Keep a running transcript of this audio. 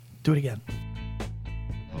Do it again.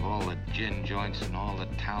 Of all the gin joints in all the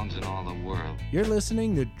towns in all the world. You're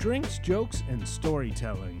listening to Drinks, Jokes, and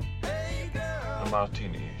Storytelling. A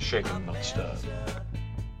martini, shaken, not stirred.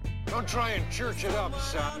 Don't try and church it up,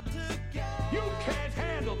 son. You can't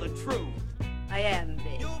handle the truth. I am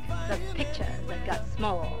big. The picture that got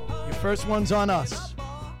small. Your first one's on us.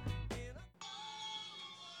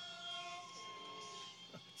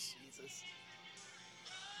 Jesus.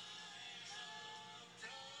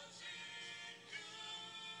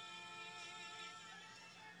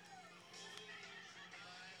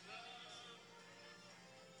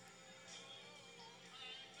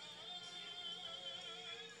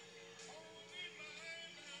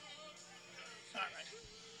 All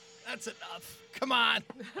right. That's enough. Come on.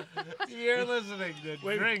 You're listening to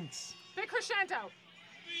Drinks. Big crescendo.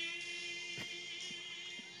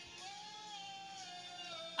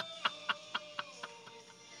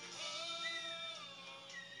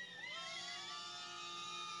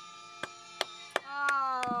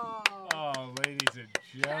 Oh, ladies and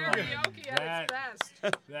gentlemen. Karaoke at its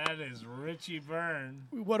best. That is Richie Byrne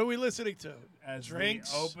What are we listening to? as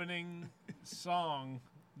Drinks? the opening song,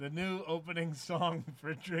 the new opening song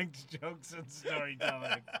for Drinks, Jokes, and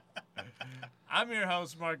Storytelling. I'm your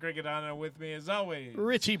host, Mark Riccadonna. With me, as always,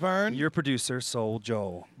 Richie Byrne. Your producer, Soul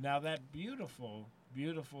Joel. Now that beautiful,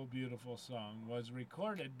 beautiful, beautiful song was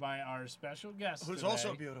recorded by our special guest Who's today,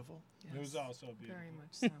 also beautiful. Who's also beautiful. Very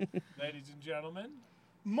much so. Ladies and gentlemen,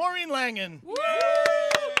 Maureen Langen. Woo!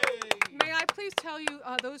 May I please tell you,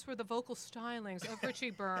 those were the vocal stylings of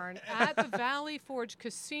Richie Byrne at the Valley Forge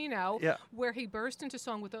Casino, where he burst into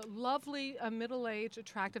song with a lovely, middle-aged,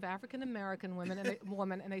 attractive African-American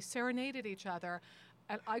woman, and they serenaded each other.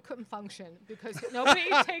 And I couldn't function because nobody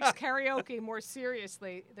takes karaoke more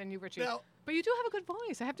seriously than you, Richie. Now- but you do have a good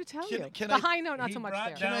voice, I have to tell you. can the I- high note, not he so much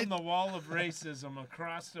brought there. down the wall of racism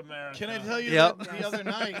across America. Can I tell you Yep. that the other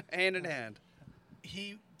night Hand in hand.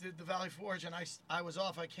 he did the Valley Forge and I was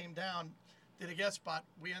off. I came down, did a guest spot.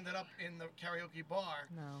 We ended up in the karaoke bar.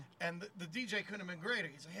 No. And the DJ couldn't have been greater.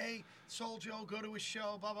 He's like, hey, Soul Joe, go to his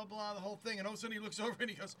show, blah, blah, blah, the whole thing. And all of a sudden he looks over and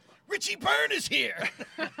he goes, Richie Byrne is here.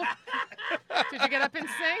 Did you get up and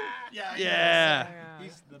sing? Yeah. Yeah.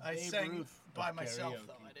 He's the I Babe sang Ruth by of myself, karaoke.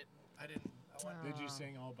 though. I didn't. Did you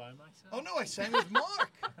sing all by myself? Oh, no, I sang with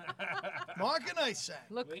Mark. Mark and I sang.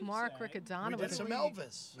 Look, We Mark sang. Riccadonna We did with some a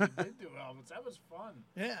Elvis. We did do Elvis. That was fun.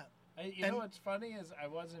 Yeah. You know what's funny is I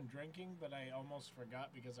wasn't drinking, but I almost forgot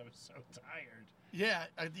because I was so tired. Yeah,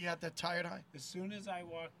 you got that tired eye? As soon as I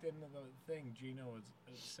walked into the thing, Gino was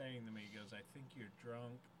saying to me, he goes, I think you're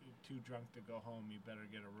drunk, too drunk to go home. You better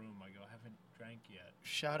get a room. I go, I haven't drank yet.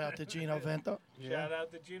 Shout out to Gino Vento. Shout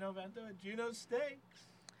out to Gino Vento and Gino Steaks.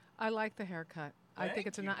 I like the haircut. I think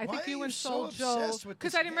it's a Thank nice. I Why think are you you and so Soul Joe, obsessed with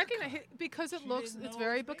because this I didn't recognize haircut? it because it She looks. didn't It's know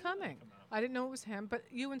very his name was becoming. gonna come out. I didn't know it was him, but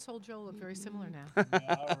you and Soul Joe look very similar now.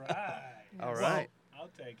 All right. All right. I'll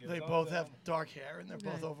take it. They It's all both have done. dark hair and they're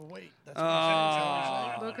both Right. overweight.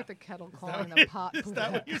 That's Look at the kettle calling the pot. Is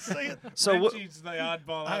that what you're saying? So what? Richie's the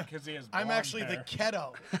oddball out because he has I'm blonde actually hair. the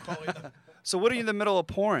keto. Calling them. So what are you in the middle of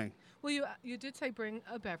pouring? Well, you did say bring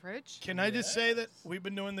a beverage. Can I just say that we've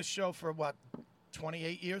been doing this show for,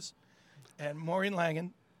 28 years? And Maureen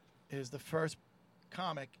Langen is the first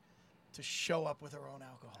comic to show up with her own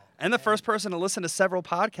alcohol. And the first person to listen to several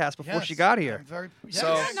podcasts before Yes, she got here. I'm very,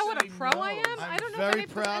 So- You don't know what a Actually pro I am? knows. I I'm don't know very if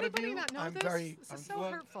proud of anybody you. not know I'm this. very- This I'm is so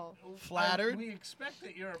hurtful. flattered. We expect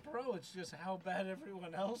that you're a pro. It's just how bad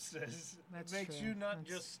everyone else is. That's it makes true. you not That's-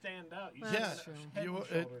 just stand out. You That's stand true. head You, and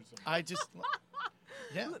shoulders above. I just,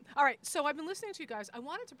 yeah. All right, so I've been listening to you guys. I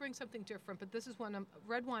wanted to bring something different, but this is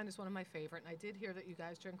red wine is one of my favorite, and I did hear that you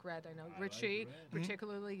guys drink red. I know Richie, red.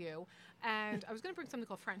 particularly you. And I was going to bring something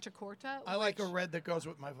called Franciacorta. I like a which- red that goes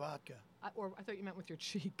with my vodka. or I thought you meant with your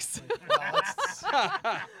cheeks. Well,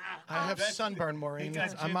 I have sunburn, He Maureen.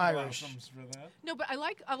 got I'm gin Irish. blossoms for that. No, but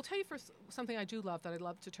I'll tell you first something I do love that I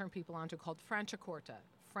love to turn people on to called Franciacorta.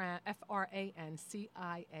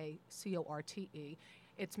 Franciacorte.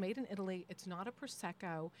 It's made in Italy. It's not a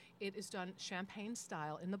Prosecco. It is done champagne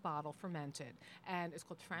style in the bottle, fermented. And it's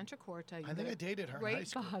called Franciacorta. I think I dated her in high Great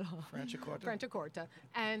school. bottle. Franciacorta. Franciacorta.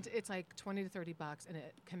 And it's like $20 to $30, and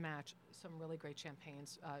it can match some really great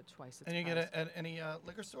champagnes twice its And you price. get it at any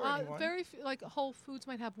liquor store? Any wine? Very like Whole Foods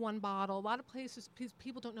might have one bottle. A lot of places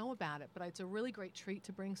people don't know about it, but it's a really great treat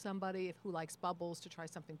to bring somebody who likes bubbles to try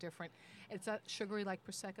something different. It's a sugary like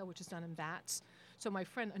Prosecco, which is done in vats. So my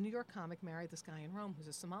friend, a New York comic, married this guy in Rome who's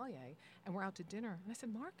a sommelier, and we're out to dinner. And I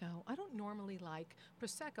said, Marco, I don't normally like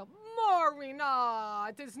Prosecco. Marina,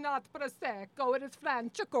 it is not Prosecco, it is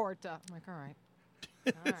Franciacorta. I'm like, all right.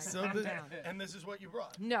 All right, So calm the- down. and this is what you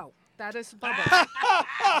brought. No, that is bubbles.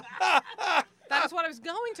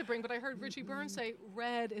 wanting to bring, but I heard Richie Burns say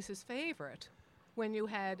red is his favorite when you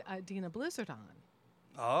had Dina Blizzard on.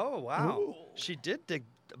 Oh wow, Ooh. she did dig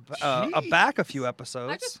back a few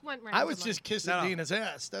episodes. I just went random. I was just kissing No. Dina's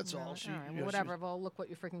ass. That's all. All She, right, you well, know, she whatever. was- Well, look what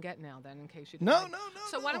you freaking get now, then, in case you. No, didn't. no, no.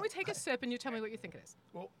 So why don't we no. take a sip and you tell me what you think it is?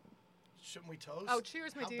 Well, shouldn't we toast? Oh,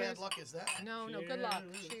 cheers, my How dears. bad luck is that? No, no, good luck.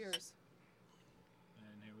 Cheers.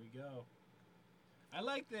 And here we go. I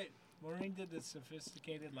like that Maureen did the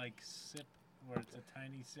sophisticated like sip, where it's a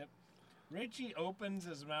tiny sip. Richie opens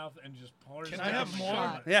his mouth and just pours. Can it I on have the more?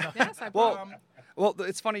 shot. Yeah. Yes, I Well, brought. Well,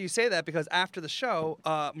 it's funny you say that because after the show,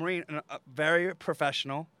 Maureen, very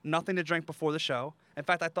professional, nothing to drink before the show. In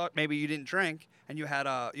fact, I thought maybe you didn't drink and you had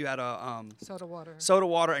a Soda water. soda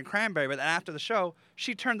water and cranberry. But then after the show,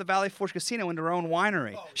 she turned the Valley Forge Casino into her own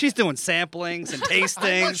winery. Oh, She's doing samplings and I'm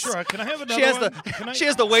tastings. not sure. Can I have another She has one? the Can I- she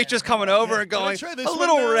has the waitress coming over and Can I going try a this one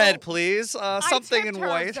little now?" red, please. Something I tipped in her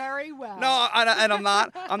white. very well. No, and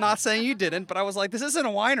I'm not saying you didn't, but I was like, this isn't a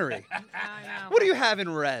winery. I know. What do you have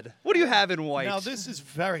in red? What do you have in white? Now this is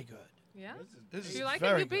very good. Yeah. This is Do you like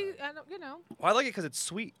very it? You good. know, Well, I like it because it's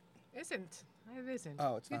sweet. isn't. It isn't.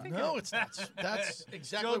 Oh, it's You not. think No, it- it's not. That's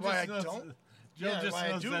exactly Joe why I just knows- don't. Joe Yeah, just why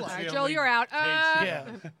I knows do that's like the it. Joe, only you're out.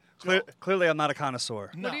 taste. Yeah. Clearly, I'm not a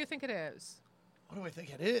connoisseur. No. What do you think it is? What do I think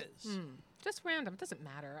it is? Just random. It doesn't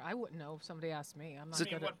matter. I wouldn't know if somebody asked me. I'm not I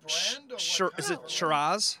mean, good what at. brand or what Is it color?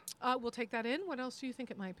 Shiraz? We'll take that in. What else do you think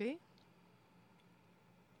it might be?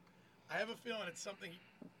 I have a feeling it's something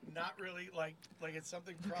not really like it's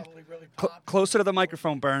something probably really Cl- popular. closer to the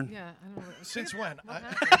microphone, Burn. Yeah, I don't know. Since when? What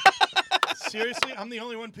Seriously, I'm the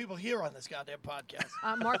only one people hear on this goddamn podcast.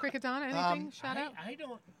 Mark Riccadonna, anything? Shout out. I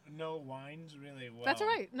don't know wines really well. That's all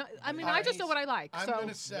right. No, I mean, I just know what I like. I'm so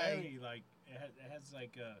gonna say Very like it has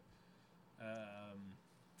like a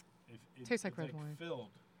it, Tastes like it's red wine. Filled.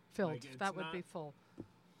 filled. Like, it's That would not- be full.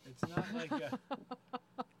 It's not like a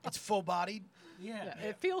it's full-bodied. Yeah,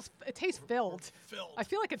 it tastes filled. Filled. I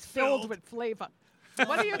feel like it's filled Filled. with flavor.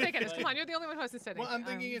 What do you think it is? Come on, you're the only one who hasn't said it. Well, I'm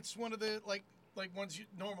thinking it's one of the like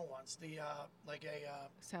normal ones. The like a.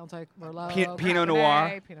 Sounds like Merlot. Pinot Cabernet,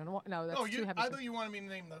 Noir. Pinot Noir. No, that's Oh, too heavy. I thought you wanted me to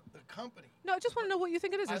name the company. No, I just want to know what you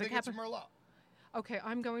think it is. I Is it think it's Cabernet? Merlot. Okay,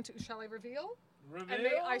 I'm going to. Shall I reveal? reveal. And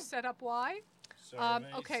may I set up why? Survey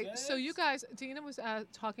Okay, so you says. guys, Dina was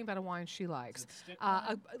talking about a wine she likes, Is it stick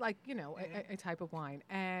like a type of wine,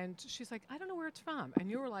 and she's like, I don't know where it's from, and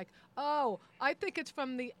you were like, oh, I think it's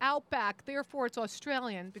from the Outback, therefore it's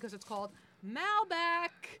Australian because it's called Malbec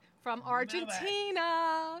from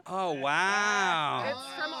Argentina. Oh wow!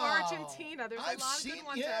 It's from Argentina. There's I've a lot seen, of good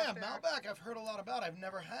ones yeah, out there. Malbec. I've heard a lot about. I've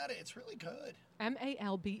never had it. It's really good.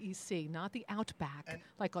 Malbec, not the Outback, And-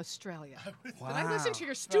 like Australia. Did Wow. I listen to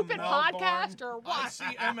your stupid Melbourne. podcast or I what? see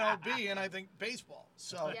MLB and I think baseball.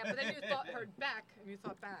 So Yeah, but then you heard back and you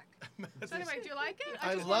thought back. So anyway, do you like it?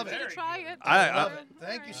 I just love wanted you it. to try it. I love Yeah. it.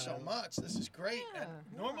 Thank you All so right. much. This is great. And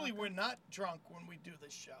Yeah, normally we're not drunk when we do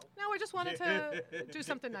this show. No, I just wanted to do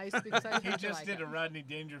something nice because I He think you just like did it. a Rodney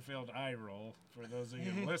Dangerfield eye roll for those of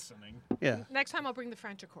Mm-hmm. you listening. Yeah. Next time I'll bring the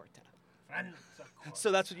French Corta. So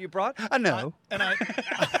that's what you brought? No. And I, I was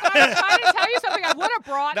trying to tell you something I would have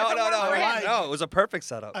brought. No, if it no, weren't no, for him. Right. no. It was a perfect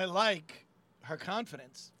setup. I like her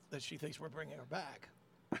confidence that she thinks we're bringing her back.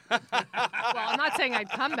 Well, I'm not saying I'd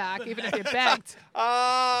come back even if you begged.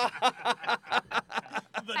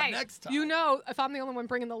 The Hey, next time. you know, if I'm the only one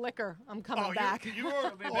bringing the liquor, I'm coming Oh, back. You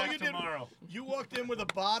were, be all back you did, tomorrow. you walked in with a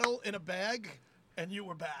bottle in a bag, and you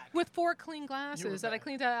were back. With 4 clean glasses that I back.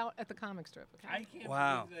 cleaned out at the comic strip. Okay? I can't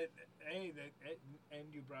Wow. believe and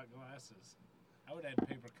you brought glasses. I would have had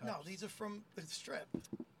paper cups. No, these are from the strip,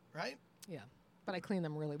 right? Yeah, but I cleaned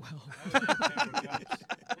them really well. I would have had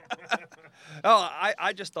paper cups. Oh,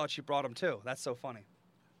 I just thought she brought him too. That's so funny.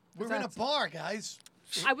 We're in a that's- bar, guys.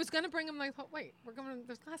 I was going to bring them. I thought, wait, we're going.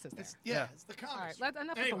 There's glasses there. Yeah, Yeah. it's the comics. All right,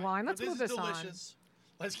 enough with anyway, the wine. Let's this move is this on. delicious.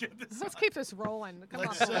 Let's get this. Let's on. keep this rolling. Come on,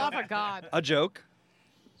 Let's, for the love of God. A joke.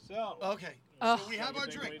 So, Okay, Ugh. so we have our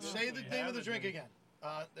drink. Say the name of the drink again.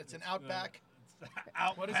 It's an Outback.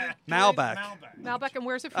 What is it? Malbec. Malbec, and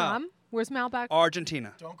where's it from? Where's Malbec?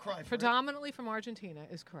 Argentina. Don't cry for it. Predominantly from Argentina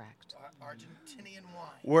is correct. Argentinian wine.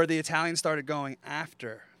 Where the Italians started going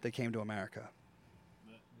after they came to America.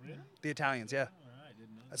 Really? The Italians, yeah. Oh, I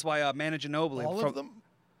didn't know. That's why Manu Ginobili. All of them?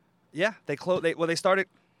 Yeah, they closed. They started.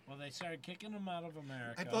 Well, they started kicking them out of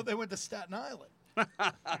America. I thought they went to Staten Island.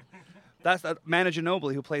 That's Manu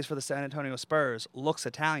Ginobili, who plays for the San Antonio Spurs, looks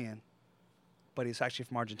Italian, but he's actually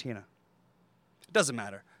from Argentina. It doesn't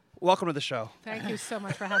matter. Welcome to the show. Thank you so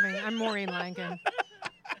much for having me. I'm Maureen Langen.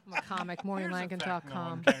 I'm a comic, Here's a fact no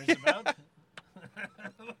MaureenLangen.com. one cares about.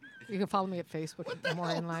 You can follow me at Facebook,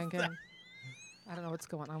 Maureen Langen. I don't know what's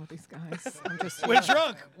going on with these guys. I'm just We're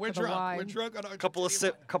drunk. We're for the drunk. wine. We're drunk on our Couple of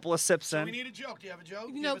sips So in. we need a joke. Do you have a joke? Do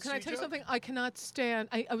You you know, have a can I sweet tell you joke? something? I cannot stand.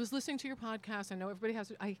 I was listening to your podcast. I know everybody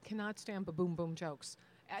has. I cannot stand boom boom jokes.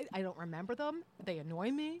 I don't remember them. They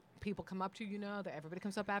annoy me. People come up to you, that everybody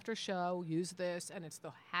comes up after a show, use this, and it's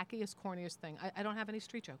the hackiest, corniest thing. I don't have any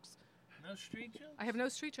street jokes. No street jokes? I have no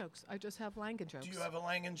street jokes. I just have Langan jokes. Do you have a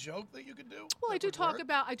Langan joke that you could do? Well, I that do would talk work?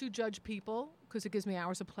 about. I do judge people because it gives me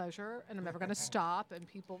hours of pleasure, and I'm never going to stop. And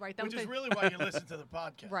people, right? That Which was is they- really why you listen to the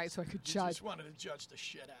podcast. Right, so I could You judge. just wanted to judge the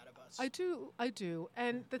shit out of us. I do.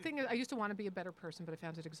 And the thing is, I used to want to be a better person, but I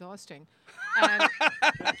found it exhausting. And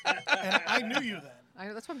And I knew you then. I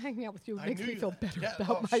know that's why I'm hanging out with you. It I makes knew me you feel then. better Yeah,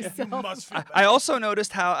 about shit, myself. You must feel better. I also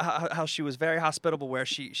noticed how she was very hospitable, where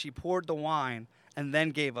she poured the wine and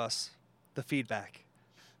then gave us the feedback.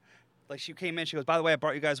 Like she came in, she goes, "By the way, I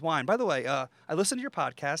brought you guys wine. By the way, I listened to your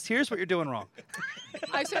podcast. Here's what you're doing wrong."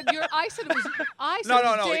 I said it was No, it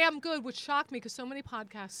was no. damn good, which shocked me because so many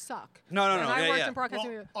podcasts suck. No, And I worked yeah. in broadcasting.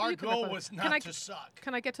 Well, You our can work goal with it. was Can not I- to suck.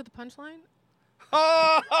 Can I get to the punchline?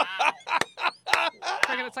 Oh!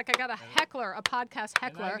 It's like I got a heckler, a podcast And I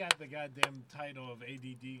heckler. got the goddamn title of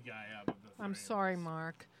ADD guy out of the I'm three of sorry, us.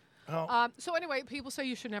 Mark. Oh. So anyway, people say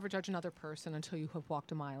you should never judge another person until you have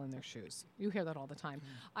walked a mile in their shoes. You hear that all the time.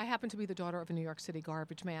 I happen to be the daughter of a New York City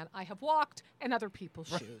garbage man. I have walked in other people's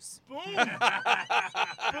shoes. Boom. Boom.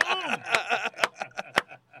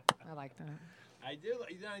 I like that. I do.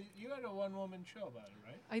 You had a one-woman show about it,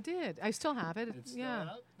 right? I did. I still have it. It's yeah.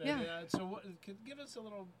 still out? Yeah. So give us a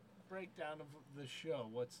little breakdown of the show.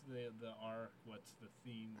 What's the arc? What's the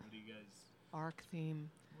theme? What do you guys? Arc theme.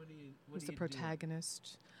 What do you? Who's the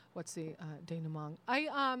protagonist? What's the denouement?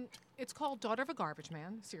 It's called Daughter of a Garbage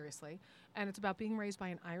Man, seriously, and it's about being raised by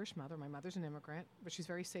an Irish mother. My mother's an immigrant, but she's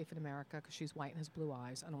very safe in America because she's white and has blue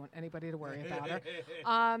eyes. I don't want anybody to worry about her.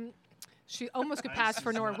 She almost could pass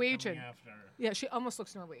for Norwegian. Yeah, she almost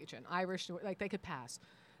looks Norwegian, Irish, like they could pass.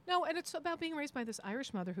 No, and it's about being raised by this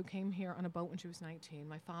Irish mother who came here on a boat when she was 19.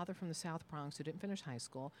 My father from the South Bronx who didn't finish high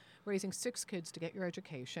school, raising 6 kids to get your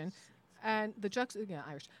education. And the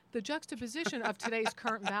juxtaposition of today's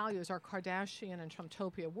current values, our Kardashian and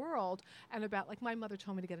Trumptopia world, and about, like, my mother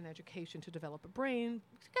told me to get an education to develop a brain.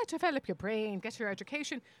 Develop your brain, get your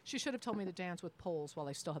education. She should have told me to dance with poles while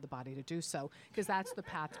I still had the body to do so, because that's the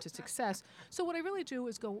path to success. So what I really do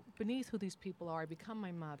is go beneath who these people are. I become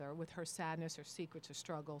my mother with her sadness, her secrets, her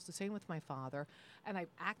struggles. The same with my father. And I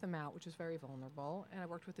act them out, which is very vulnerable. And I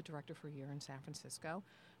worked with the director for a year in San Francisco,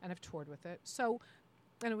 and I've toured with it. So...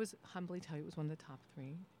 And it was, humbly tell you, it was one of the top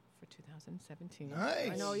 3 for 2017. I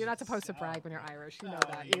Nice. know you're not supposed to brag when you're Irish. You know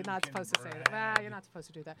that. you You're not can supposed to say that. brag. You're not supposed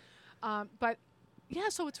to do that. But yeah,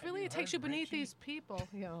 so it's really, you it takes heard you beneath Richie? these people.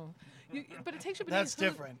 But it takes you beneath That's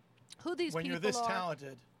different. who these When people you're this are.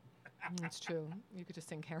 talented. It's true. You could just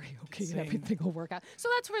sing karaoke and everything will work out. So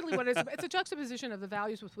that's really what it is. It's a juxtaposition of the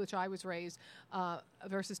values with which I was raised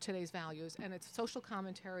versus today's values. And it's social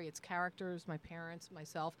commentary, it's characters, my parents,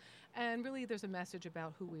 myself. And really there's a message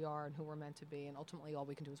about who we are and who we're meant to be. And ultimately all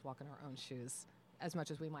we can do is walk in our own shoes, as much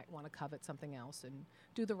as we might want to covet something else and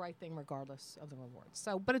do the right thing regardless of the rewards.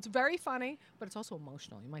 So, but it's very funny, but it's also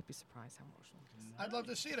emotional. You might be surprised how emotional it is. I'd love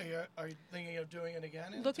to see it. Are you thinking of doing it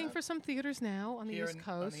again? Looking anytime? for some theaters now on the Here East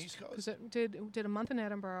on the Coast. East Coast? Because it did a month in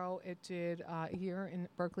Edinburgh. It did a year in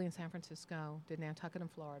Berkeley and San Francisco. Did Nantucket in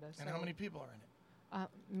Florida. And how many people are in it?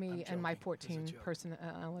 Me and my joking. It's a 14 joke.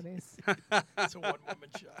 personalities. It's a one-woman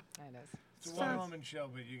show. It is. It's a one-woman show,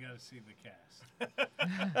 but you got to see the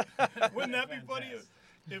cast. Wouldn't that be funny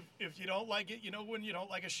Fantastic. if you don't like it? You know, when you don't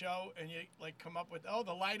like a show and you like come up with, oh,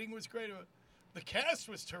 the lighting was great, the cast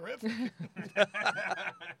was terrific.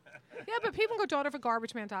 Yeah, but people go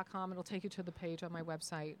daughterofagarbage.com. It'll take you to the page on my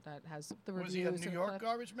website that has the reviews. Was he a New and York clip.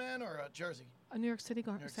 garbage man or a Jersey? A New York City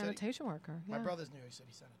York City? sanitation worker. Yeah. My brother's New York City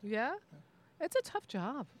senator. Yeah? It's a tough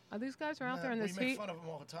job. These guys are out there in we this make heat. fun of him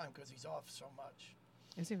all the time because he's off so much.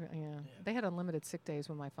 Is he really? Yeah. They had unlimited sick days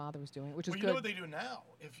when my father was doing it, which is Well, you good. know what they do now?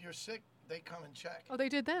 If you're sick, they come and check. Oh, they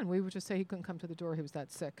did then. We would just say he couldn't come to the door. He was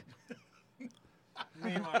that sick.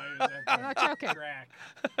 Meanwhile, he was at the I'm not joking. track.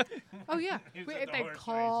 Oh yeah. He was We- at the they horse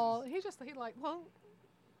call. He like, well,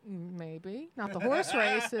 maybe not the horse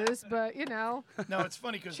races, but you know, No, it's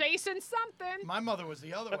funny because chasing something. my mother was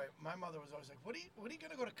the other way. My mother was always like, "What are you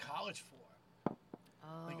going to go to college for?"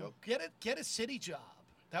 They go, "Get a city job."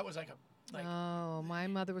 That was like a Oh, my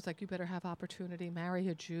mother was like, you better have opportunity. Marry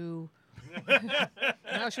a Jew.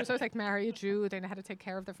 No, she was always like, marry a Jew. They know how to take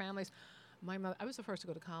care of their families. My mother, I was the first to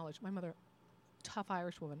go to college. My mother tough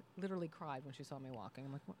Irish woman, literally cried when she saw me walking.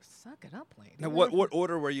 I'm like, suck it up, lady. Now, what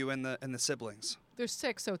order were you in the siblings? There's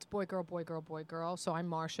 6, so it's boy, girl, boy, girl, boy, girl. So I'm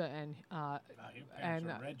Marcia and Your parents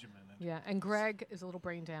were regimented. yeah, and Greg is a little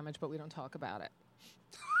brain damaged, but we don't talk about it.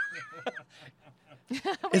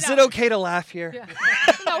 Is it okay to laugh here? Yeah.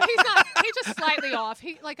 No, he's not. He's just slightly off.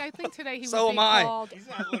 I think today he So was am being I. called. He's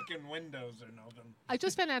not looking windows or nothing. I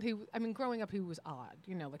just found out growing up, he was odd.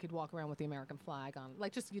 You know, like he'd walk around with the American flag on.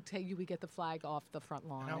 Like just we get the flag off the front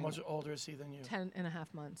lawn. How much older is he than you? 10 and a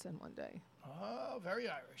half months and 1 day. Oh, very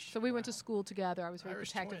Irish. So we went to school together. I was very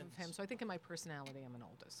Irish protective twins. of him. So I think in my personality, I'm an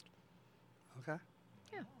oldest. Okay.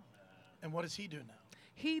 Yeah. And what does he do now?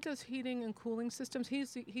 He does heating and cooling systems.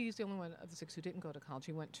 He's the only one of the 6 who didn't go to college.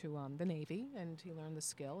 He went to the Navy, and he learned the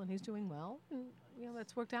skill, and he's doing well. And,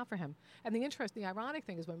 that's worked out for him. And the ironic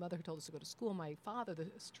thing is my mother, who told us to go to school, my father, the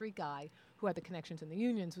street guy who had the connections in the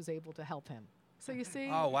unions, was able to help him. So you see?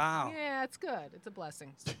 Oh, wow. Yeah, it's good. It's a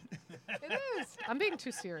blessing. It is. I'm being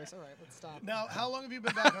too serious. All right, let's stop. Now, how long have you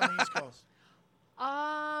been back on the East Coast?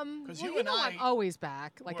 Well, you and I I'm always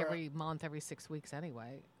back, like were- every month, every 6 weeks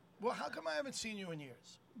anyway. Well, how come I haven't seen you in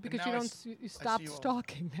years? And Because now you I don't, s- you I stopped see you all-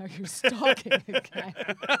 stalking. Now you're stalking again.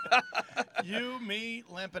 You, me,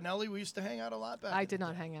 Lampanelli, we used to hang out a lot back. I in did the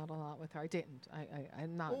not day. hang out a lot with her. I didn't.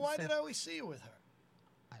 I'm not. Well, why so- did I always see you with her?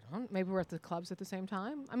 I don't. Maybe we're at the clubs at the same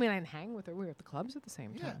time. I mean, I didn't hang with her. We were at the clubs at the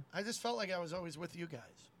same Yeah, time. I just felt like I was always with you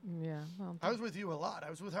guys. Yeah. Well. I was with you a lot.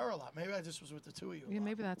 I was with her a lot. Maybe I just was with the two of you. a Yeah. lot.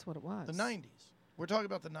 Maybe that's what it was. The 90s. We're talking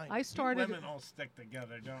about the 90s. I started. Women all stick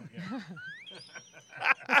together, don't you?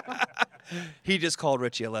 He just called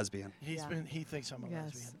Richie a lesbian. He thinks I'm a Yes,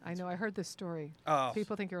 lesbian. I know. I heard this story. Oh.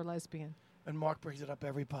 People think you're a lesbian. And Mark brings it up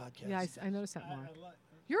every podcast. Yeah, I noticed that, I Mark. like-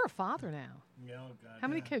 You're a father now. Yeah, oh God, How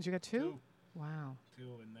many yeah. kids? You got 2? 2. Wow. 2,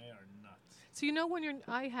 and they are nuts. So when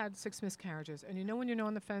I had 6 miscarriages, and when you're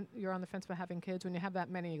on the fence, you're on the fence about having kids. When you have that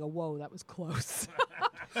many, you go, "Whoa, that was close."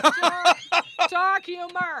 dark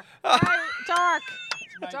humor. Right, dark.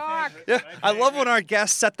 My Dark. favorite- Yeah, my I love when favorite. our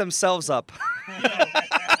guests set themselves up.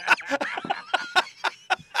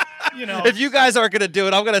 You know, If you guys aren't going to do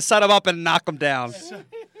it, I'm going to set them up and knock them down.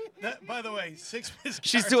 that, by the way, 6 miscarriages.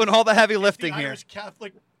 She's doing all the heavy is lifting the here. Irish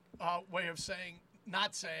Catholic way of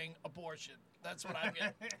not saying abortion. That's what I'm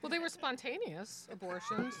getting. Well, they were spontaneous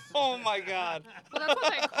abortions. Oh, my God. Well, that's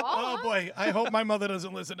what they call Oh them. boy, I hope my mother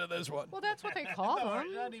doesn't listen to this one. Well, that's what they call No,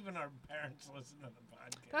 them. not even our parents listen to the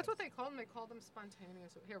podcast. That's what they call them. They call them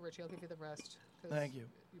spontaneous. Here, Richie, I'll give you the rest. 'cause Thank you.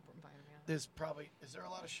 You invited me on. There's probably is there a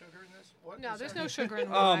lot of sugar in this? What No, is there's there? no sugar in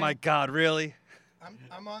Oh, mine. my God, really?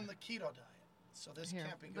 I'm on the keto diet, so this Here,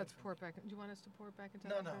 can't be good. let's for pour me. it back. Do you want us to pour it back into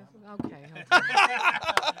No, our no. glass? Okay.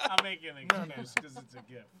 okay. I'm making an excuse because it's a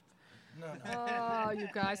gift. No. Oh, you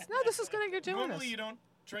guys. No, this is good that you're doing Normally this. you don't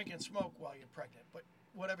drink and smoke while you're pregnant, but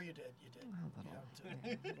whatever you did, you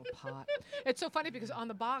did. Little pot. It's so funny because on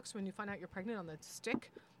the box, when you find out you're pregnant on the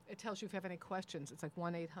stick, it tells you if you have any questions. It's like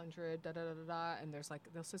 1-800 da da da da da, and there's a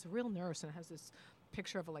real nurse, and it has this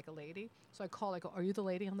picture of a lady. So I call. I go, "Are you the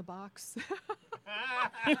lady on the box?"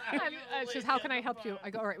 and she says, "How can I help you?" I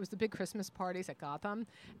go, "All right, it was the big Christmas parties at Gotham,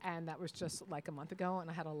 and that was just like a month ago, and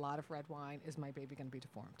I had a lot of red wine. Is my baby going to be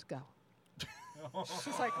deformed? Go."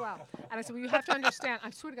 She's like, "Wow." And I said, "Well, you have to understand." I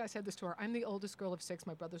swear to God, I said this to her. I'm the oldest girl of 6.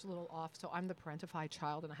 My brother's a little off, so I'm the parentified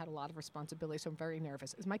child, and I had a lot of responsibility, so I'm very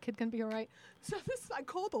nervous. Is my kid going to be all right? So I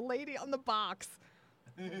called the lady on the box.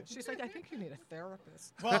 She's like, "I think you need a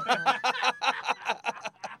therapist." Well,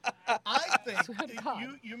 I think Swear to God.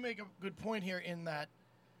 you make a good point here in that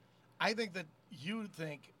I think that you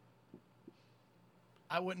think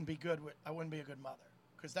I wouldn't be a good mother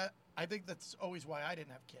because I think that's always why I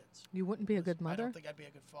didn't have kids. You wouldn't be a good I mother? don't think I'd be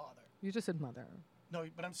a good father. You just said mother. No,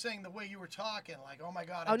 but I'm saying the way you were talking, like, oh my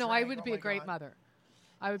God. Oh, no, I drank, would oh be my a great God. mother.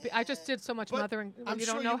 I just did so much But mothering. Well, I'm you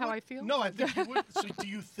sure don't know how would. I feel? No, I think you would. So do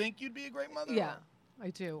you think you'd be a great mother? Yeah,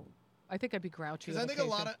 I do. I think I'd be grouchy. Because on I think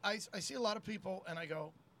occasion. I see a lot of people, and I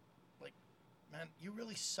go, like, man, you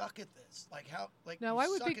really suck at this. Like how, like. No, you I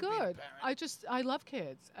would suck be at being a good. parent. I love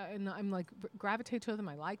kids, and I'm like gravitate to them.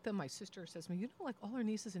 I like them. My sister says to me, like all our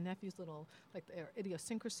nieces and nephews, little like their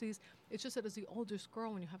idiosyncrasies. It's just that as the oldest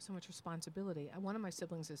girl, when you have so much responsibility, and one of my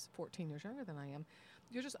siblings is 14 years younger than I am,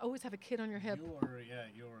 you just always have a kid on your hip. You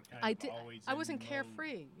were kind of always I in wasn't mode.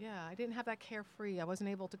 carefree. Yeah, I didn't have that carefree. I wasn't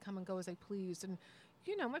able to come and go as I pleased. And,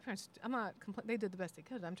 my parents, I'm not they did the best they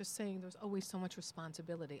could. I'm just saying there was always so much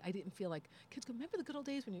responsibility. I didn't feel like kids go, remember the good old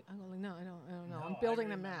days when you, I'm like, no, I don't know. I'm No, building I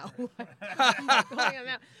them now. remember. I'm building them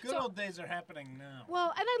now. Good So- old days are happening now.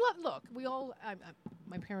 well, and look, we all,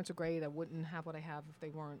 my parents are great. I wouldn't have what I have if they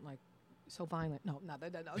weren't like so violent. No.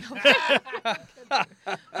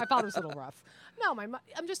 My daughter's a little rough. No,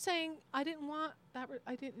 I'm just saying I didn't want that.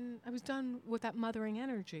 I was done with that mothering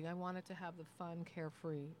energy. I wanted to have the fun,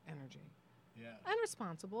 carefree energy. Yeah. I'm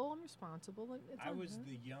responsible. It's I on was her.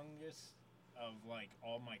 the youngest of like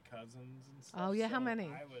all my cousins and stuff. Oh, yeah, how so many?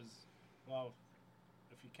 I was, well,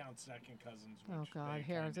 if you count second cousins. Which Oh God, they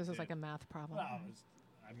here kinda this is like did. a math problem. Well,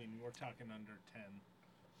 I mean, we're talking under 10.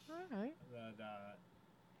 All right. But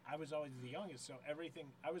I was always the youngest, so everything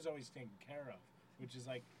I was always taken care of, which is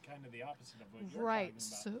like kind of the opposite of what you're Right.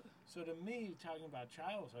 talking about. So to me, talking about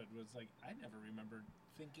childhood was like I never remembered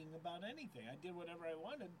thinking about anything. I did whatever I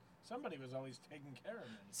wanted. Somebody was always taking care of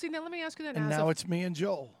me. See, now let me ask you that. And as now a, it's me and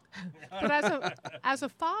Joel. but as a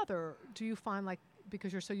father, do you find like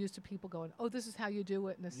because you're so used to people going, oh, this is how you do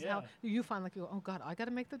it, and this is how Yeah. you find like, oh God, I got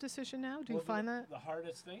to make the decision now. Do you Well, find that? The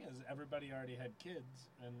hardest thing is everybody already had kids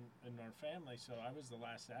in our family, so I was the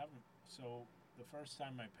last to have them. So the first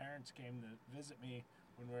time my parents came to visit me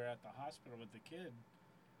when we were at the hospital with the kid,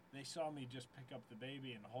 they saw me just pick up the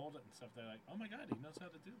baby and hold it and stuff. They're like, oh my God, he knows how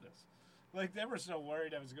to do this. Like, they were so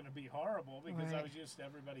worried I was going to be horrible because I Right. was used to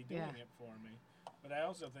everybody doing it for me. But I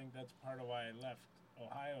also think that's part of why I left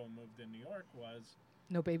Ohio and moved to New York was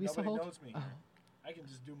No babies to nobody hold. knows me Oh. here. I can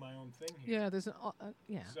just do my own thing here. Yeah, there's an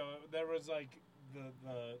yeah. So there was like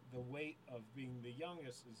the weight of being the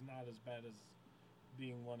youngest is not as bad as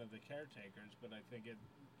being one of the caretakers, but I think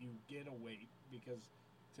you get a weight because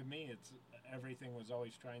to me it's everything was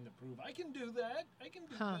always trying to prove I can do that, I can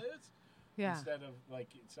do this. Yeah. Instead of like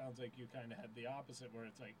it sounds like you kind of had the opposite where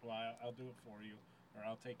it's like, well, I'll do it for you or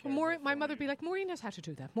I'll take care of it. My for mother you. would be like, Maureen knows how to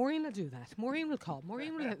do that. Maureen will do that. Maureen will call.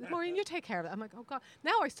 Maureen will. Maureen, you take care of it. I'm like, oh God.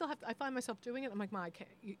 Now I still have. I find myself doing it. I'm like, Ma, I can't.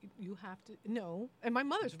 You have to. No. And my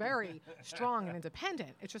mother's very strong and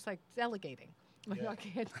independent. It's just like delegating. I'm like, Yeah. I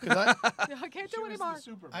can't. 'Cause I- I can't She do was anymore. the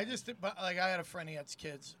Superman. I just, but like, I had a friend, he had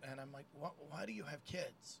kids, and I'm like, why do you have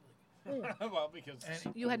kids? well, because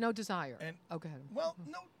And- You had no desire. And- Oh, go ahead. Well,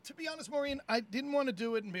 no, to be honest, Maureen, I didn't want to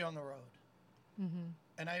do it and be on the road. Mm-hmm.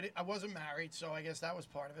 And I wasn't married, so I guess that was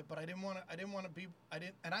part of it. But I didn't want to be.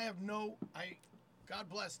 And I have no. God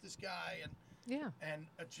bless this guy Yeah. and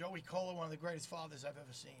Joey Cola, one of the greatest fathers I've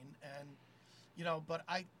ever seen. And but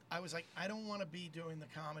I was like, I don't want to be doing the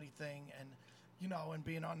comedy thing and and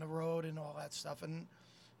being on the road and all that stuff. And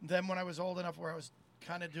then when I was old enough where I was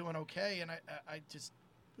kind of doing okay, and I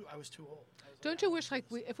was too old. I was Don't I you don't wish wanna like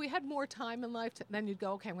do this. if we had more time in life, then you'd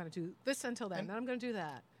go, okay, I'm going to do this until then, And- then I'm going to do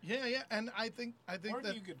that. Yeah, and I think or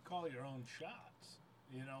that you could call your own shots,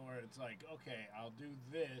 where it's like, okay, I'll do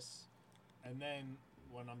this, and then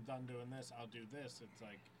when I'm done doing this, I'll do this. It's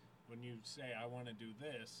like when you say I want to do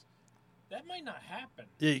this, that might not happen.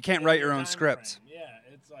 Yeah, you can't in write the your own time script. frame.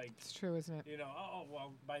 Yeah, it's like, It's true, isn't it? oh,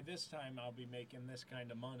 well, by this time I'll be making this kind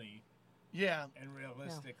of money, yeah. and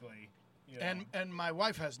realistically, And my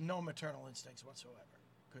wife has no maternal instincts whatsoever.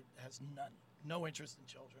 Has none. No interest in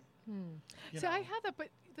children. You See, I know. had that, but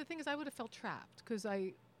the thing is, I would have felt trapped because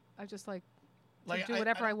I just like Like, do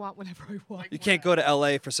whatever I want whenever I want. Like, You can't go to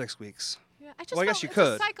LA for 6 weeks. Yeah, I just Well, I felt guess you it's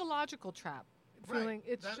could. a psychological trap. Right. Feeling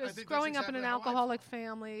it's I think just that's growing up in exactly an how I alcoholic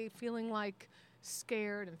family, feeling like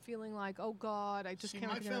scared and feeling like, oh God, I just See, can't.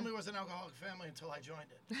 my wait to get family was an alcoholic family until I joined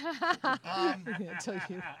it. until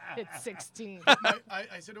you hit 16.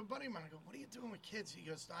 I said to a buddy of mine, I go, what are you doing with kids? He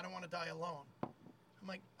goes, I don't want to die alone. I'm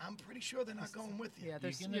like, I'm pretty sure they're not going with you. Yeah, you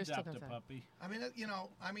there's can you're still adopt gonna a say. puppy.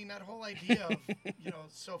 I mean, that whole idea of,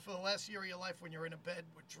 so for the last year of your life when you're in a bed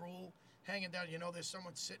with drool hanging down, there's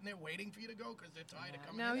someone sitting there waiting for you to go because they're tired of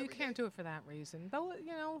coming No, in you every can't day. do it for that reason. Though,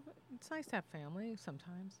 it's nice to have family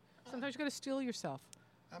sometimes. Sometimes you got to steel yourself.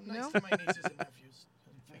 I'm You nice know? to my nieces and nephews.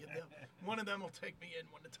 One of them will take me in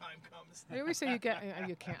when the time comes. They always say you get.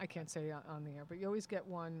 I can't say it on the air, but you always get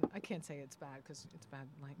one. I can't say it's bad because it's bad.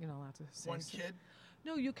 Like you're not allowed to say. One stuff. kid.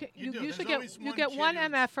 No, you can. You You, do. usually There's get always you one get kid one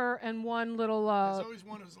who's- MFer and one little There's always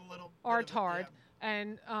one who's a little bit of a- artard,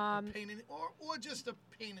 and a pain in the, or just a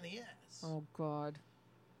pain in the ass. oh God,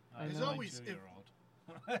 I There's know. always- if-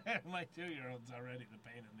 My 2-year-old's already the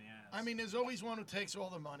pain in the ass. I mean, there's always one who takes all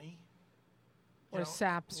the money. Or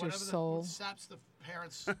saps your whatever soul. Saps the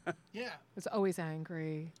parents. Yeah. It's always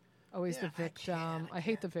angry, always Yeah, the I victim. can't, I I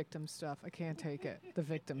hate the can't. victim stuff. I can't take it. The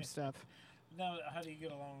victim stuff. Now, how do you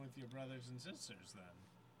get along with your brothers and sisters then?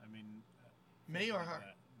 I mean, Me or like her?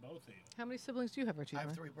 that, both of you. How many siblings do you have, Richie? I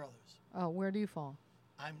have 3 brothers. Oh, where do you fall?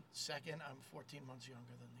 I'm second. I'm 14 months younger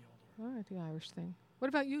than the older. All right, the Irish thing. What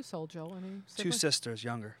about you, Soul Joe? Any 2 siblings? sisters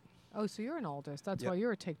younger. Oh, so you're an oldest. That's Yep. why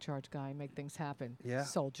you're a take charge guy, make things happen. Yeah.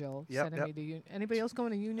 Soul Joe. Yep, Sending yep. me to anybody else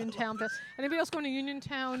going to Uniontown? Anybody else going to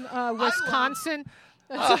Uniontown, Wisconsin?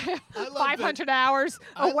 I love 500 hours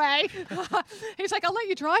away. He's like, I'll let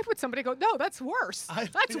you drive with somebody. I go, no, that's worse.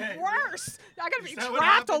 That's worse. I got to be that what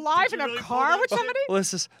trapped happened? alive Did in you a really car pull with that shit? somebody. Well,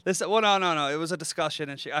 this. Well, no. It was a discussion,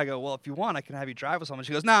 and I go, well, if you want, I can have you drive with someone.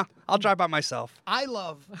 She goes, nah, I'll drive by myself. I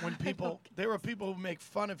love when people, there are people who make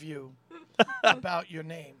fun of you about your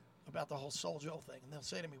name, about the whole Soul Joel thing. And they'll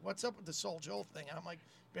say to me, what's up with the Soul Joel thing? And I'm like,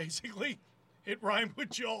 basically, it rhymed with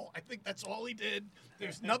Joel. I think that's all he did.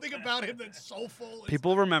 There's nothing about him that's soulful.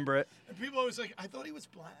 People remember it. And people always like, I thought he was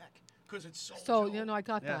black because it's Soul So, Joel. you know, I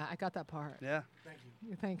got Yeah. that. I got that part. Yeah. Thank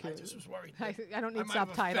you. Thank you. I just was worried. I don't need might have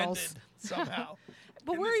subtitles. offended somehow.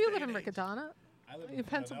 But in where this are you day living, and age. Riccadonna? I live In in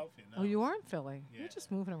Pencil- Philadelphia now. Oh, you are in Philly. Yeah. You're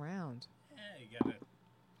just moving around. Yeah, you gotta.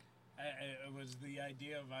 It was the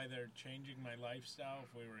idea of either changing my lifestyle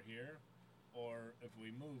if we were here, or if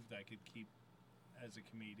we moved, I could keep as a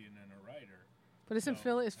comedian and a writer. But isn't So,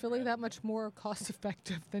 Philly? Is Philly I'd that rather- much more cost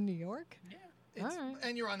effective than New York? Yeah. It's, All right.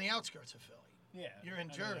 And you're on the outskirts of Philly. Yeah. You're in I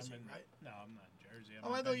mean, Jersey, I'm in- right? No, I'm not in Jersey. I'm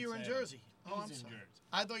Oh, I in thought you were in Salem. Jersey. Oh, I'm He's in sorry. Jersey.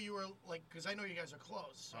 I thought you were like, because I know you guys are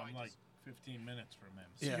close. So I'm I like just, 15 minutes from him.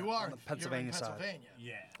 so Yeah, you are on the you're Pennsylvania in side. Pennsylvania.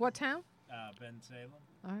 Yeah. What town? Ben Salem.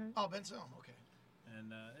 All right. Oh, Ben Salem. Okay.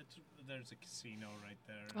 And there's a casino right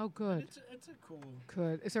there. Oh, good. It's a cool.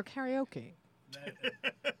 Good. Is there karaoke?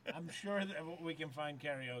 I'm sure that we can find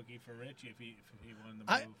karaoke for Richie if he won the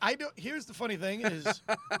move. I don't. Here's the funny thing is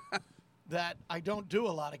that I don't do a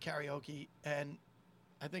lot of karaoke, and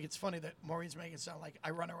I think it's funny that Maureen's making it sound like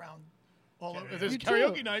I run around all over. There's You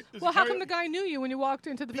karaoke do. night. There's Well, a how come karaoke- the guy knew you when you walked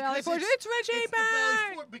into the Valley Because Forge? It's Richie it's the Valley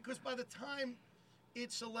Bang! Forge, because by the time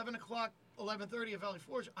it's 11 o'clock, 11:30 at Valley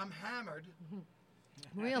Forge, I'm hammered.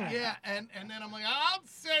 Really? Yeah, and then I'm like, I'll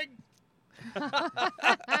sing.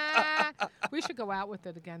 We should go out with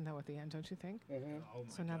it again, though, at the end, don't you think? Oh my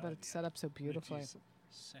So now that God, it's set up so beautifully. Richie's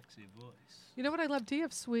sexy voice. You know what I love? D.F.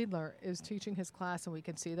 Sweedler is teaching his class, and we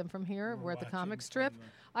can see them from here. We're at the watching comic strip. from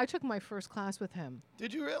I took my first class with him.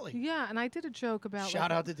 Did you really? Yeah, and I did a joke about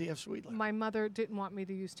Shout out to D.F. Sweetland. my mother didn't want me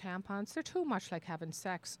to use tampons. They're too much like having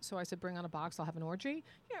sex. So I said, bring on a box. I'll have an orgy.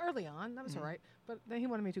 Yeah, early on. That was all right. But then he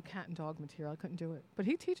wanted me to do cat and dog material. I couldn't do it. But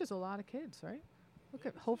he teaches a lot of kids, right? Look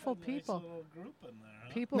at hopeful Nice people. little group in there,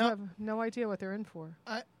 huh? People No. have no idea what they're in for.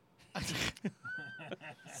 I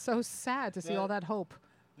So sad to see all that hope.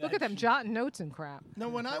 Look at that them should- jotting notes and crap. No,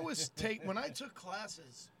 when I took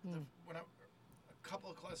classes, a couple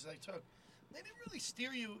of classes I took, they didn't really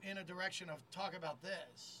steer you in a direction of talk about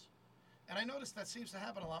this. And I noticed that seems to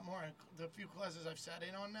happen a lot more in the few classes I've sat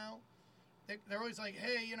in on now. They're always like,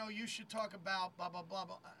 hey, you should talk about blah, blah, blah,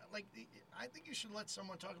 blah. Like, I think you should let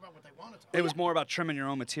someone talk about what they want to talk about. It was more about trimming your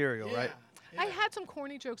own material, Yeah, right? yeah. I had some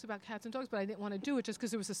corny jokes about cats and dogs, but I didn't want to do it just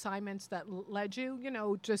because there was assignments that led you,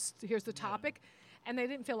 just here's the topic. And they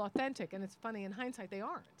didn't feel authentic. And it's funny, in hindsight, they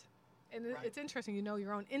aren't. And Right. it's interesting, you know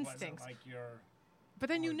your own Wasn't instincts. like your But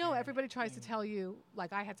then organic everybody tries to thing. tell you,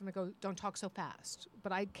 like I had something go, don't talk so fast.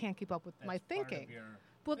 But I can't keep up with my That's part of thinking. your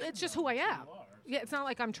Well, thing, it's just though. who I It's am. you are. Yeah, it's not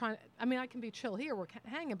like I'm trying. I mean, I can be chill here, we're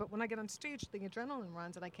hanging, but when I get on stage, the adrenaline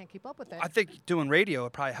runs and I can't keep up with it. I think doing radio,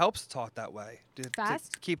 it probably helps to talk that way. To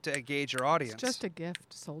Fast? engage your audience. It's just a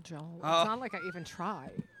gift, Soul Joel. Oh. It's not like I even try.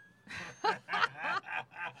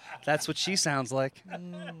 That's what she sounds like.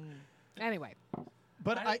 Anyway,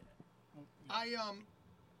 But I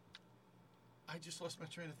just lost my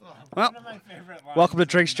train of thought. Well, One of my favorite lines welcome to from,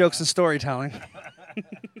 Drinks, Jokes, and Storytelling.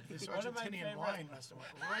 This One of my Argentinian favorite- wine must have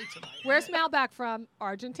went right to my where's head. Malbec from?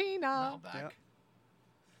 Argentina. Malbec. Yep.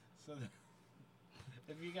 So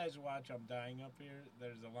if you guys watch I'm Dying Up Here,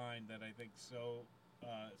 there's a line that I think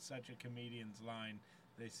such a comedian's line.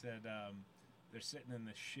 They said they're sitting in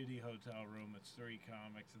this shitty hotel room. It's 3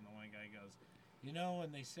 comics, and the one guy goes,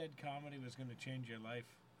 when they said comedy was going to change your life,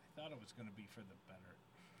 I thought it was going to be for the better.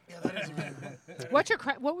 Yeah, that is a good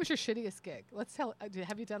one. What was your shittiest gig? Let's tell.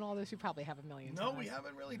 Have you done all this? You probably have a million No, times. we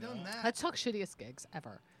haven't really done that. Let's talk shittiest gigs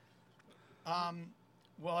ever.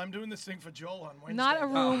 Well, I'm doing this thing for Joel on Wednesday. Not a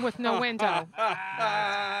room with no window.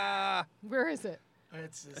 Ah, Where is it?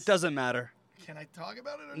 It's it doesn't matter. Can I talk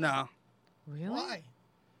about it or No. not? Really? Why?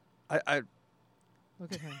 I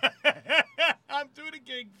Look at him. I'm doing a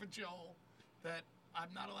gig for Joel that I'm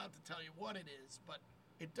not allowed to tell you what it is, but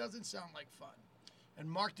it doesn't sound like fun. And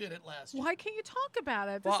Mark did it last year. Why can't you talk about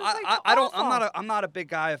it? This well, is like I don't. awful. I'm not a big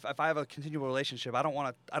guy. If I have a continual relationship, I don't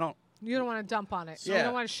want to. I don't. You don't want to dump on it. You Yeah.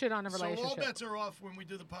 don't want to shit on a So all relationship. bets are off when we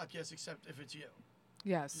do the podcast, except if it's you.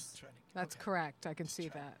 Yes, Just trying to- that's okay. correct. I can see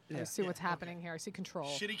that. I Yeah. see what's Yeah, okay. happening here. I see control.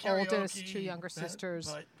 Shitty karaoke. Oldest, 2 younger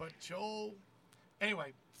sisters. But Joel.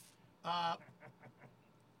 Anyway,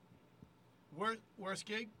 worst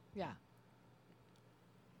gig. Yeah.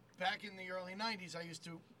 Back in the early '90s, I used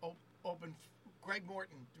to open Greg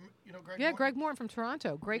Morton. You know Greg Yeah, Morton? Greg Morton from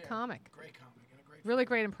Toronto. Great Yeah, comic. Great comic and a great Really film.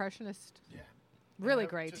 great impressionist. Yeah. Really Yeah,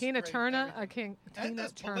 great. just Tina great Turner. everything. And Tina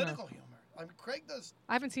does Turner. political humor. I mean, Craig does.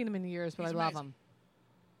 I haven't seen him in years, but He's I love amazing. him.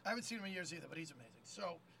 I haven't seen him in years either, but he's amazing.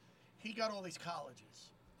 So he got all these colleges.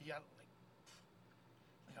 He got like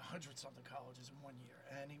 100-something colleges in 1 year,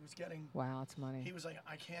 and he was getting. Wow, that's money. He was like,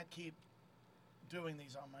 I can't keep doing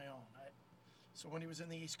these on my own. So when he was in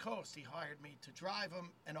the East Coast, he hired me to drive him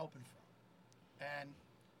and open for him. And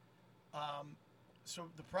so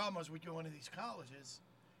the problem was we'd go into these colleges,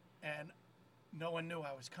 and no one knew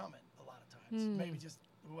I was coming a lot of times. Maybe just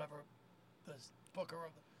whoever the booker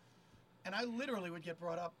of the. And I literally would get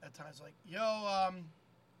brought up at times like, yo,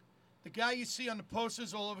 the guy you see on the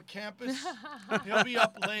posters all over campus, he'll be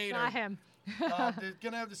up later. Not him. They're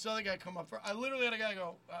going to have this other guy come up. I literally had a guy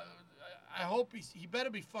go, I hope he better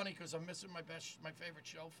be funny because I'm missing my favorite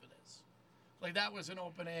show for this. Like that was an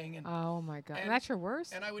opening. And, Oh my God. and- That's your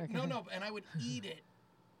worst? and I would, Okay. no, and I would eat it.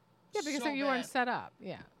 Yeah, because so you weren't bad. set up.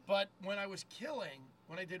 Yeah. But when I was killing,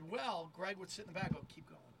 when I did well, Greg would sit in the back and go, keep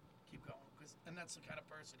going. And that's the kind of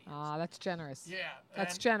person he is. Ah, that's generous. Yeah,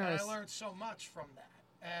 That's and generous. I learned so much from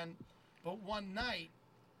that. But one night,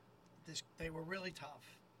 they were really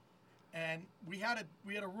tough, and we had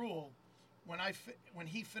a rule. When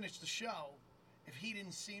he finished the show, if he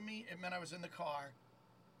didn't see me, it meant I was in the car.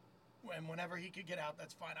 And whenever he could get out,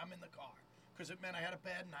 that's fine. I'm in the car because it meant I had a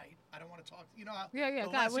bad night. I don't want to talk. You know how? Yeah, The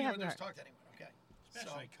God, last we thing you have want to do is that. talk to anyone. Okay.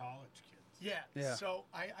 Especially college kids. Yeah. So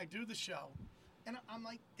I do the show, and I'm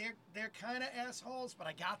like, they're kind of assholes, but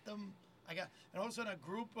I got them. And all of a sudden a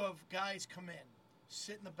group of guys come in,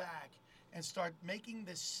 sit in the back, and start making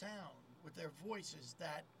this sound with their voices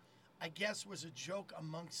that I guess was a joke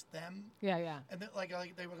amongst them. Yeah. And like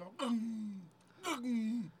they were going,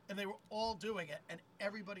 and they were all doing it, and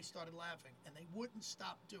everybody started laughing, and they wouldn't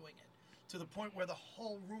stop doing it to the point where the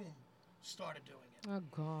whole room started doing it. Oh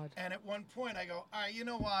God. And at one point, I go, all right, you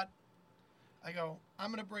know what? I go,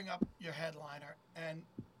 I'm going to bring up your headliner. And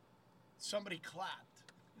somebody clapped.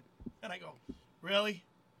 And I go, really?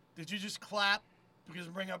 Did you just clap because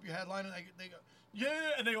I'm bringing up your headliner? And they go,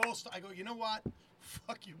 yeah. And they all I go, you know what?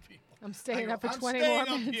 Fuck you people. I'm staying I up go, for I'm 20 staying more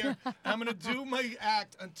up minutes. here. I'm going to do my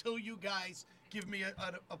act until you guys give me an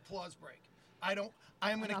applause break. I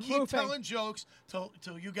am going to I'm keep moving. telling jokes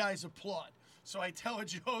till you guys applaud. So I tell a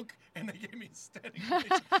joke, and they gave me a standing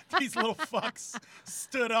ovation. These little fucks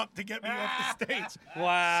stood up to get me off the stage.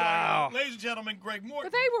 Wow. So, ladies and gentlemen, Greg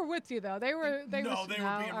Morton. But they were with you though. They were. They no, were. they were being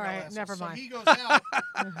all real right. assholes. Never So mind. he goes out.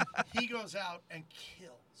 He goes out and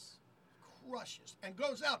kills, crushes, and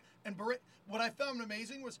goes out and what I found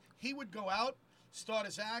amazing was he would go out, start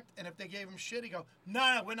his act, and if they gave him shit, he'd go,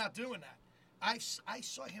 "No, we're not doing that." I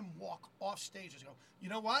saw him walk off stage and go, "You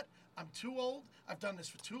know what? I'm too old. I've done this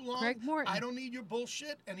for too long. Greg Morton. I don't need your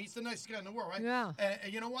bullshit." And he's the nicest guy in the world, right? Yeah.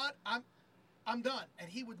 And you know what? I'm done. And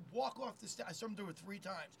he would walk off the stage. I saw him do it 3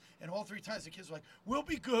 times, and all 3 times the kids were like, "We'll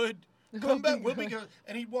be good. Come back. We'll be good."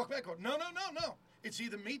 And he'd walk back, go, "No. It's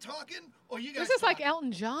either me talking or you guys." This is like talking."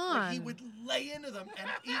 Elton John. Like he would lay into them, and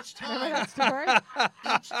each Remember that time,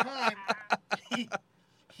 story? each time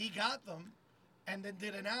he got them, and then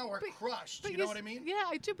did an hour crushed. You know what I mean? Yeah,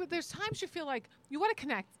 I do. But there's times you feel like you want to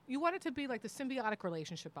connect. You want it to be like the symbiotic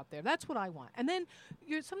relationship up there. That's what I want. And then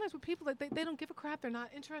you're sometimes with people that they don't give a crap. They're not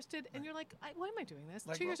interested. And you're like, why am I doing this?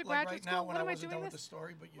 Like, 2 years of like graduate right now school. when What I am I wasn't doing done with this? the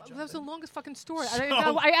story, but you That jumped was the in. longest fucking story. So,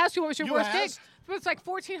 I asked you what was your you worst gig. asked? But it's like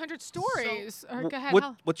 1,400 stories. Or go ahead.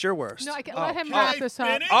 What's your worst? No, I can Oh. let him Can wrap I this up.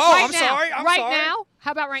 finish? Oh, Right I'm now. sorry, I'm right sorry. now?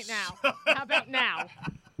 How about right now? How about now?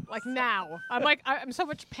 Like now. I'm so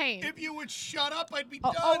much pain. If you would shut up, I'd be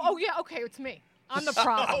Oh, done. oh, yeah, okay, it's me. I'm the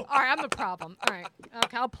problem. All right, I'm the problem. All right,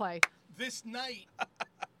 okay, I'll play. This night,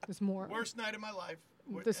 There's more. worst night of my life.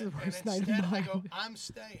 This is the And worst night of instead, I mine. go, I'm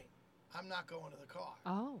staying. I'm not going to the car.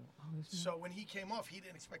 Oh. So when he came off, he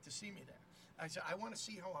didn't expect to see me there. I said, I want to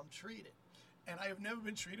see how I'm treated. And I have never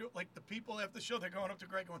been treated like the people after the show. They're going up to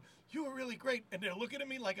Greg going, "You were really great," and they're looking at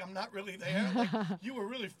me like I'm not really there. Like you were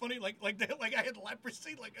really funny. Like I had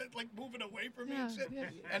leprosy. Like moving away from me and shit. Yeah.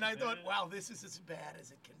 And I thought, wow, this is as bad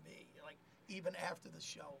as it can be. Like even after the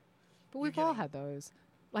show. But we've all had those.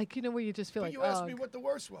 Like, where you just feel But like, you asked oh, me what the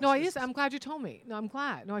worst was. No, This is- I'm glad you told me. No, I'm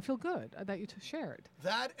glad. No, I feel good that you shared.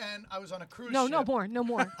 That and I was on a cruise No, ship. no more. No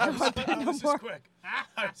more. I was on, No this more. is quick.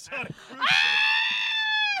 I was on a cruise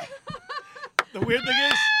ship. The weird thing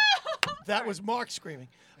is, that was Mark screaming.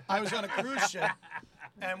 I was on a cruise ship,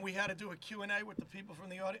 and we had to do a Q&A with the people from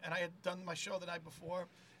the audience, and I had done my show the night before,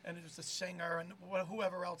 and it was the singer and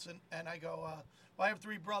whoever else, and I go, well, I have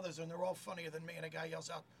 3 brothers, and they're all funnier than me, and a guy yells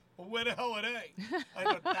out, Well, where the hell are they? I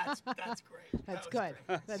thought that's great. That's That was good.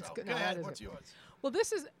 great. That's So, good. Go No, that ahead. is What's good. yours? Well,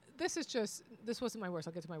 this wasn't my worst.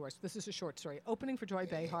 I'll get to my worst. This is a short story. Opening for Joy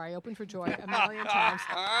Behar. I opened for Joy a million times.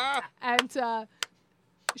 And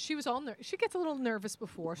she was all she gets a little nervous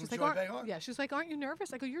before. She's like, Joy Behar? yeah, she's like, aren't you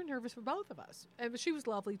nervous? I go, you're nervous for both of us. And she was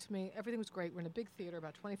lovely to me. Everything was great. We're in a big theater,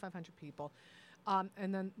 about 2,500 people.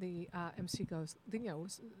 And then the MC goes,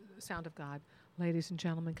 Sound of God. Ladies and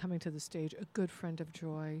gentlemen, coming to the stage, a good friend of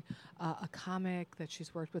Joy, a comic that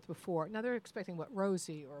she's worked with before. Now they're expecting what,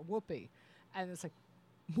 Rosie or Whoopi. And it's like,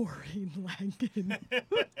 Maureen Langen.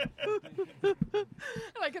 And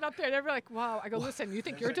I get up there and everyone's like, wow. I go, listen, you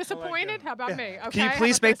think you're disappointed? How about me? Okay. Can you how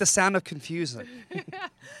please about make this? the sound of confusing?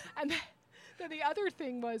 And then the other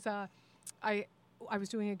thing was I was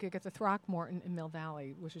doing a gig at the Throckmorton in Mill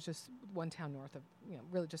Valley, which is just one town north of,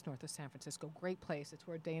 really just north of San Francisco. Great place. It's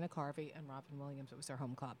where Dana Carvey and Robin Williams, it was their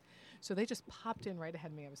home club. So they just popped in right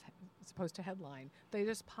ahead of me. I was supposed to headline. They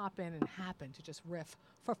just pop in and happen to just riff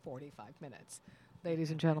for 45 minutes.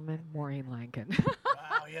 Ladies and gentlemen, Maureen Langen.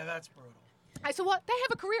 Wow, yeah, that's brutal. I said, what? They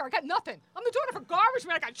have a career. I got nothing. I'm the daughter of a garbage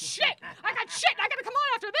man. I got shit. I got to come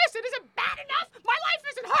on after this. It isn't bad enough. My life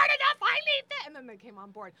isn't hard enough. I leave it. And then they came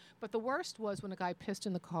on board. But the worst was when a guy pissed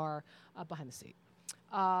in the car behind the seat.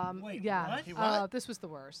 Wait, yeah. what? He what? This was the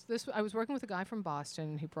worst. I was working with a guy from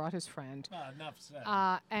Boston. He brought his friend. Enough said.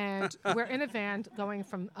 And we're in a van going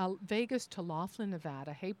from Vegas to Laughlin,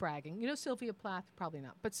 Nevada. Hey, bragging. You know Sylvia Plath? Probably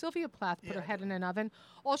not. But Sylvia Plath put her head in an oven.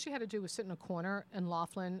 All she had to do was sit in a corner in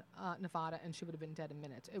Laughlin, Nevada, and she would have been dead in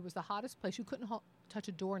minutes. It was the hottest place. You couldn't touch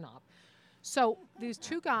a doorknob. So these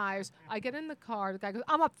two guys, I get in the car. The guy goes,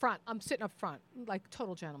 I'm up front. I'm sitting up front, like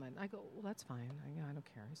total gentleman. I go, well, that's fine. I don't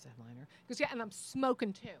care. He's the headliner. He goes, yeah, and I'm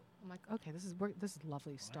smoking too. I'm like, okay, this is a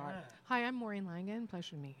lovely start. Wow. Hi, I'm Maureen Langen.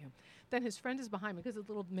 Pleasure to meet you. Then his friend is behind me because it's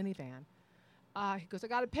a little minivan. He goes, I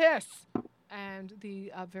got to piss. And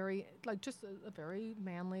the a very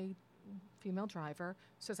manly female driver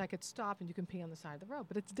says I could stop and you can pee on the side of the road,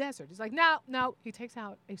 but it's desert. He's like, no. He takes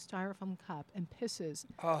out a styrofoam cup and pisses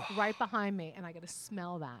right behind me, and I got to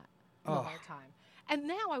smell that the whole time. And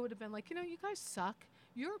now I would have been like, you guys suck.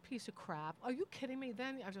 You're a piece of crap. Are you kidding me?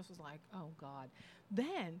 Then I just was like, oh, God.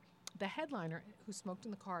 Then the headliner who smoked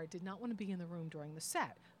in the car did not want to be in the room during the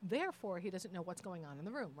set. Therefore, he doesn't know what's going on in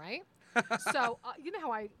the room, right? So, you know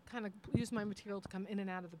how I kind of use my material to come in and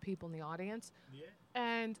out of the people in the audience? Yeah.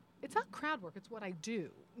 And it's not crowd work. It's what I do.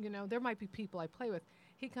 There might be people I play with.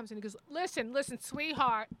 He comes in and he goes, listen,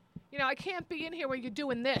 sweetheart. I can't be in here where you're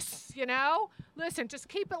doing this, Listen, just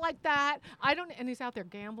keep it like that. And he's out there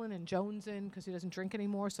gambling and jonesing because he doesn't drink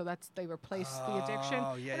anymore. So they replaced the addiction.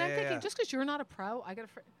 Yeah, and I'm thinking, yeah. just because you're not a pro, I got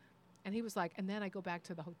to... And he was like, and then I go back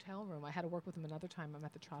to the hotel room. I had to work with him another time. I'm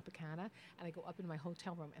at the Tropicana, and I go up in my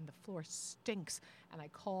hotel room, and the floor stinks. And I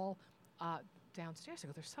call downstairs. I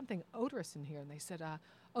go, there's something odorous in here. And they said,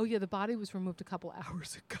 oh, yeah, the body was removed a couple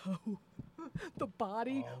hours ago. The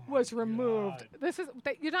body was removed.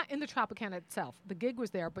 You're not in the Tropicana itself. The gig was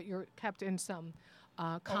there, but you're kept in some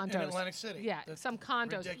condos. In Atlantic City. Yeah, That's some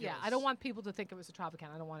condos. ridiculous. Yeah, I don't want people to think it was a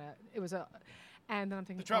Tropicana. I don't want to. It was a... And then I'm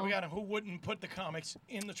thinking, The Tropicana, who wouldn't put the comics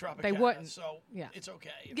in the Tropicana? They wouldn't. So Yeah. it's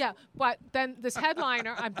okay. Yeah, but then this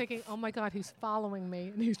headliner, I'm thinking, oh my God, he's following me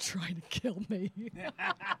and he's trying to kill me.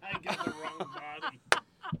 I got the wrong body.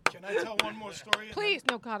 Can I tell one more story? Please,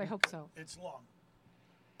 no, God, I hope so. It's long.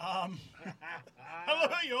 I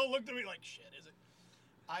love how you all looked at me like, shit, is it?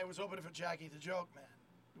 I was opening for Jackie the Joke Man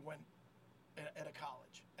when at a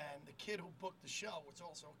college, and the kid who booked the show was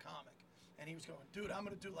also a comic. And he was going, dude, I'm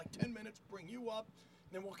going to do like 10 minutes, bring you up,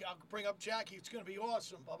 and then I'll bring up Jackie. It's going to be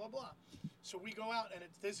awesome, blah, blah, blah. So we go out, and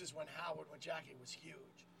this is when Jackie was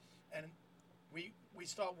huge. And we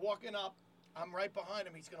start walking up. I'm right behind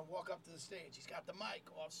him. He's going to walk up to the stage. He's got the mic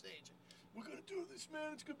off stage. We're going to do this,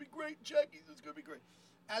 man. It's going to be great, Jackie. It's going to be great.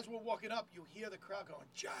 As we're walking up, you hear the crowd going,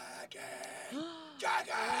 Jackie!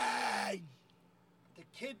 Jackie! The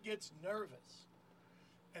kid gets nervous.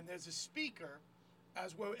 And there's a speaker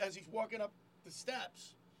as he's walking up the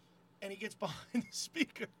steps, and he gets behind the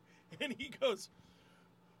speaker, and he goes,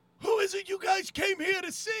 who is it you guys came here to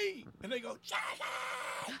see? And they go,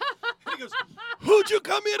 Jackie! And he goes, who'd you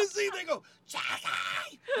come here to see? They go,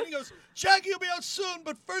 Jackie! And he goes, Jackie will be out soon,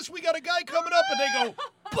 but first we got a guy coming up, and they go,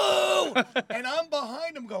 boo! And I'm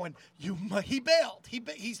behind him going, he bailed.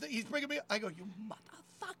 He's bringing me, I go, you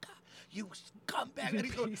motherfucker. You scumbag. And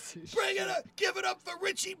he's going, bring it up, give it up for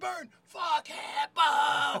Richie Byrne. Fuck him,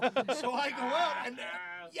 boo! So I go out and they're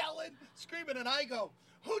yelling, screaming, and I go,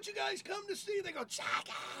 who'd you guys come to see? They go,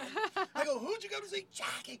 Jackie. I go, who'd you come to see?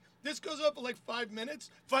 Jackie. This goes on for like 5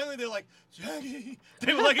 minutes. Finally, they're like, Jackie.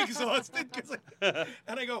 They were like exhausted.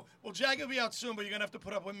 And I go, well, Jackie will be out soon, but you're going to have to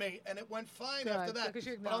put up with me. And it went fine after that.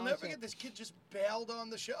 But I'll never forget, this kid just bailed on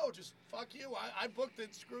the show. Just, fuck you. I booked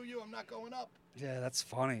it. Screw you. I'm not going up. Yeah, that's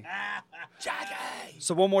funny. Jackie.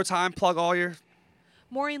 So one more time, plug all your...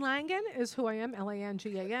 Maureen Langan is who I am,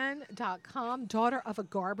 LANGAN.com,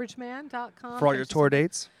 daughterofagarbage-man.com. For all your tour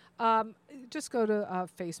dates? Just go to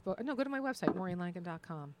Facebook. No, go to my website,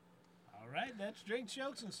 MaureenLangan.com. All right, that's Drinks,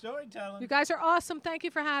 Jokes, and Storytelling. You guys are awesome. Thank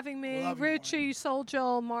you for having me. Love you, Richie, Soul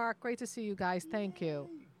Joel, Mark, great to see you guys. Thank you.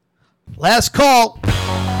 Last call.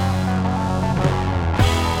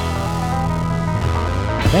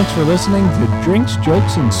 Thanks for listening to Drinks,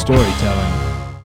 Jokes, and Storytelling.